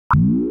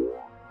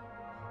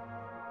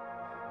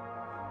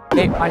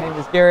my name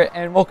is Garrett,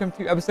 and welcome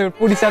to episode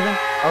 47 of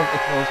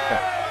Attila's Show.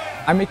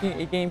 I'm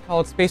making a game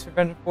called Space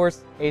Prevention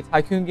Force, a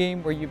tycoon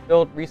game where you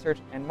build, research,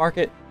 and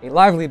market a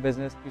lively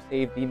business to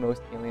save the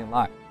most alien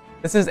lives.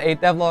 This is a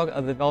devlog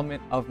of the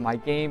development of my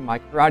game, my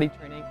karate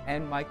training,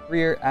 and my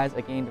career as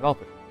a game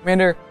developer.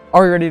 Commander,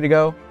 are we ready to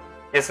go?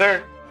 Yes,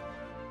 sir.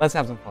 Let's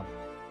have some fun.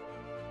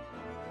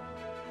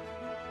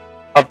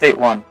 Update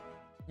 1.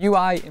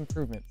 UI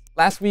improvements.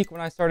 Last week when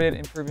I started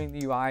improving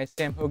the UI,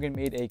 Sam Hogan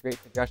made a great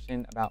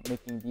suggestion about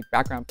making the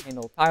background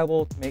panel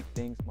tileable to make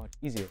things much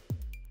easier.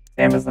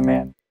 Sam is the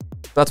man.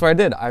 So that's what I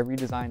did. I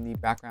redesigned the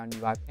background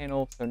UI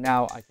panel, so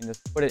now I can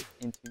just put it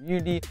into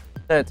Unity,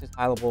 set it to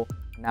tileable,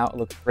 and now it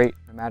looks great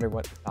no matter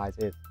what the size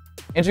is.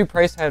 Andrew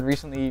Price had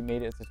recently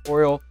made a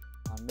tutorial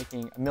on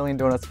making a million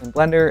donuts in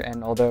Blender,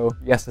 and although,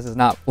 yes, this is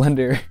not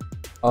Blender,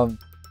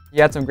 he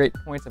had some great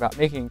points about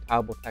making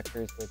tileable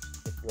textures, which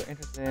if you're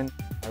interested in,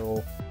 I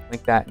will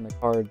link that in the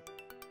card,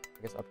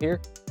 I guess up here,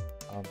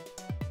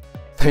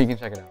 so you can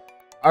check it out.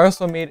 I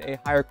also made a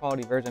higher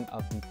quality version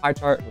of the pie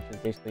chart, which is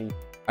basically,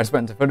 I just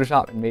went into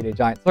Photoshop and made a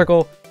giant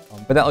circle,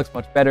 but that looks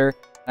much better.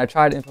 And I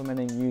tried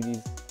implementing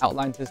Unity's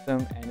outline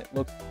system, and it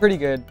looks pretty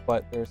good,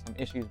 but there's some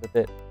issues with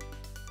it, so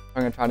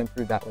I'm going to try to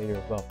improve that later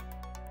as well.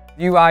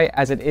 The UI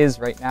as it is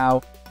right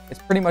now,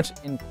 it's pretty much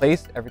in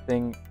place.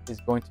 Everything is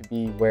going to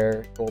be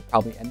where it will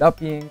probably end up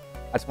being.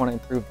 I just want to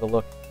improve the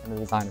look and the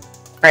design of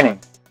it. Training.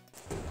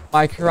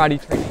 My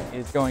karate training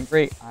is going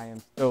great. I am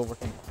still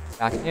working on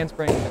back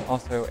handspring and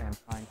also am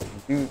trying to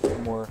do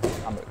some more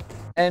combos.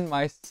 And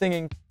my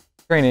singing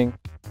training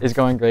is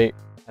going great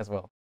as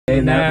well. They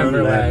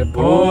never let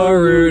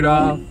poor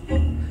Rudolph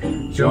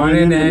join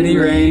in any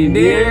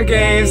reindeer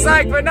games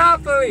like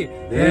Monopoly.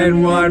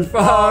 Then one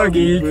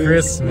foggy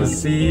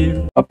Christmas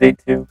Eve. Update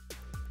 2.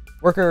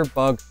 Worker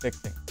bug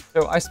fixing.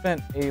 So I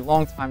spent a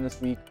long time this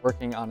week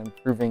working on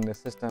improving the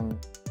system,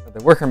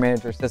 the worker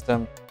manager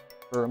system,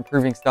 for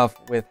improving stuff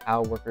with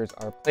how workers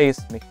are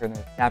placed, make sure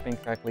they're snapping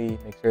correctly,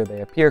 make sure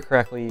they appear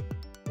correctly,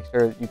 make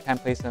sure you can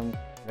place them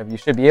whenever you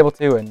should be able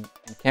to, and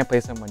you can't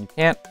place them when you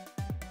can't.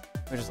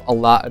 There's just a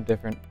lot of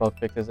different bug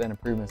fixes and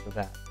improvements with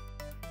that.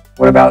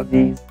 What about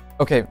these?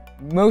 Okay,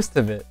 most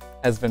of it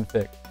has been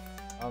fixed.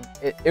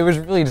 It was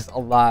really just a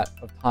lot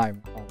of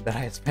time that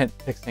I spent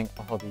fixing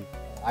all of these.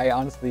 I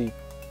honestly,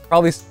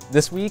 probably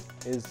this week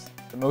is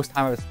the most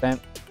time I've spent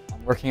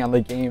working on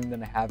the game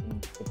than I have in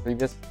the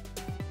previous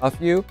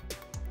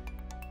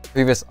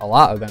a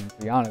lot of them,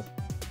 to be honest.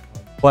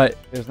 But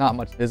there's not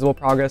much visible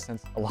progress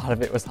since a lot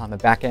of it was on the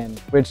back end,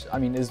 which I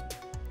mean is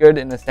good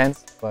in a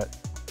sense, but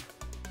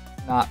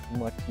not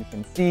much you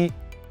can see.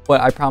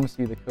 But I promise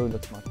you the code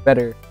looks much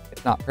better.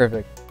 It's not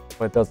perfect,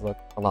 but it does look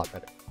a lot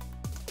better.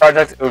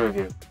 Project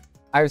overview.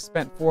 I've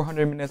spent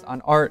 400 minutes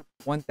on art,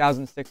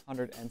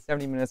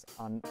 1,670 minutes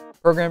on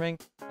programming,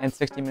 and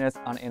 60 minutes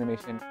on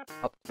animation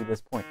up to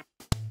this point.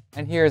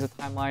 And here is a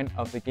timeline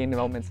of the game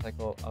development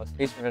cycle of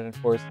Space Prevention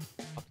Force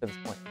up to this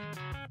point.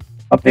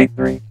 Update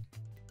 3.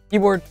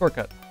 Keyboard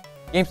shortcuts.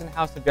 Games in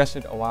House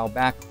suggested a while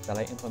back that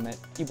I implement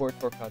keyboard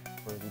shortcuts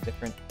for the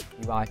different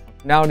UI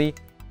functionality,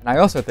 and I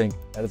also think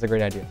that is a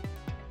great idea.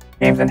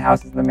 Games in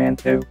House is the man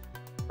too.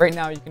 Right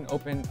now you can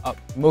open up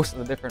most of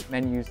the different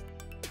menus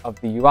of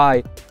the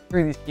UI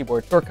through these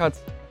keyboard shortcuts.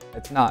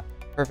 It's not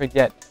perfect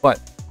yet, but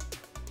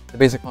the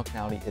basic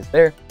functionality is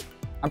there.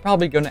 I'm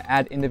probably going to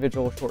add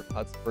individual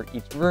shortcuts for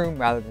each room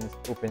rather than just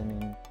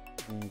opening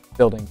the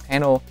building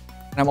panel.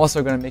 And I'm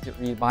also going to make it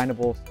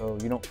rebindable so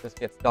you don't just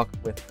get stuck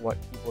with what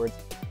keyboard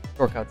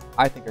shortcuts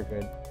I think are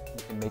good.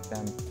 You can make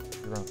them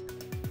your own.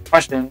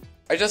 Question.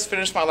 I just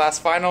finished my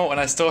last final and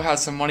I still have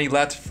some money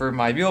left for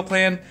my meal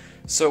plan.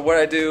 So what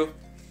I do,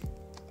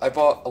 I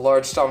bought a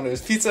large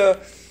Domino's pizza.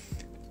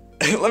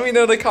 Let me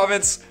know in the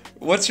comments,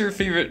 what's your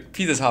favorite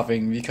pizza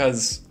topping?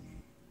 Because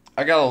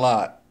I got a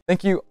lot.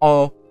 Thank you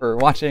all for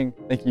watching.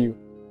 Thank you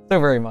so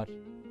very much.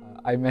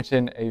 I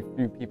mentioned a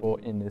few people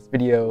in this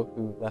video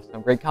who left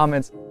some great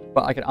comments,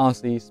 but I could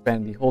honestly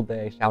spend the whole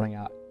day shouting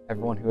out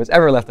everyone who has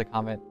ever left a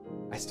comment.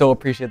 I still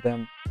appreciate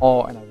them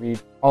all, and I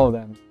read all of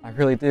them. I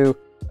really do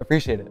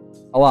appreciate it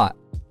a lot.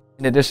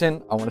 In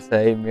addition, I want to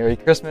say Merry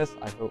Christmas.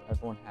 I hope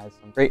everyone has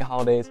some great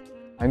holidays.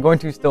 I'm going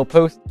to still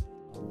post,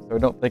 so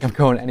don't think I'm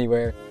going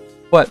anywhere,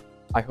 but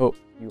I hope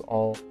you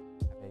all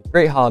have a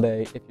great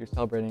holiday if you're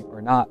celebrating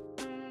or not.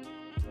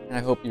 And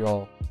I hope you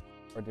all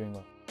are doing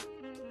well.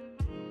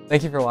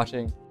 Thank you for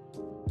watching.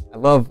 I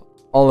love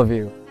all of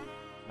you,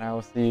 and I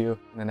will see you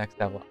in the next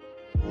devlog.